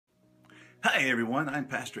Hi everyone, I'm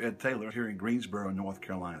Pastor Ed Taylor here in Greensboro, North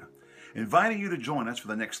Carolina, inviting you to join us for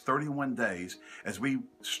the next 31 days as we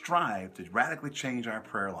strive to radically change our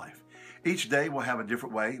prayer life. Each day we'll have a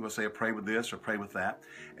different way. We'll say, pray with this or pray with that.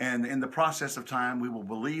 And in the process of time, we will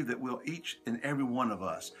believe that we'll each and every one of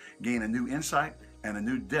us gain a new insight and a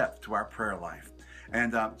new depth to our prayer life.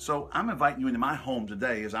 And so I'm inviting you into my home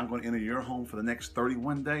today as I'm going to enter your home for the next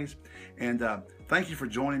 31 days. And thank you for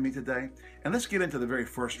joining me today. And let's get into the very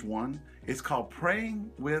first one. It's called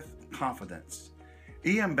Praying with Confidence.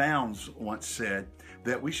 E.M. Bounds once said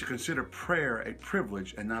that we should consider prayer a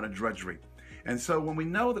privilege and not a drudgery. And so when we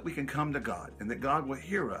know that we can come to God and that God will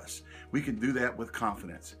hear us, we can do that with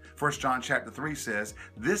confidence. 1 John chapter 3 says,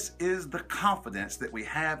 this is the confidence that we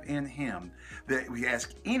have in him, that we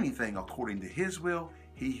ask anything according to his will,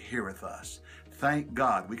 he heareth us. Thank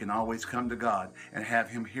God we can always come to God and have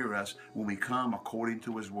him hear us when we come according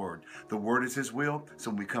to his word. The word is his will, so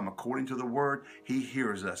when we come according to the word, he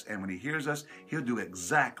hears us. And when he hears us, he'll do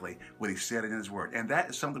exactly what he said in his word. And that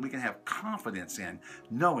is something we can have confidence in,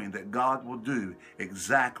 knowing that God will do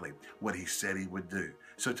exactly what he said he would do.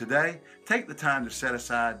 So today, take the time to set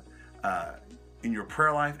aside in your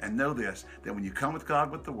prayer life and know this, that when you come with God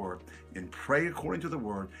with the word and pray according to the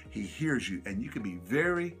word, he hears you, and you can be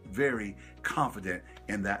very, very confident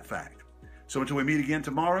in that fact. So until we meet again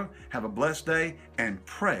tomorrow, have a blessed day and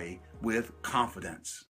pray with confidence.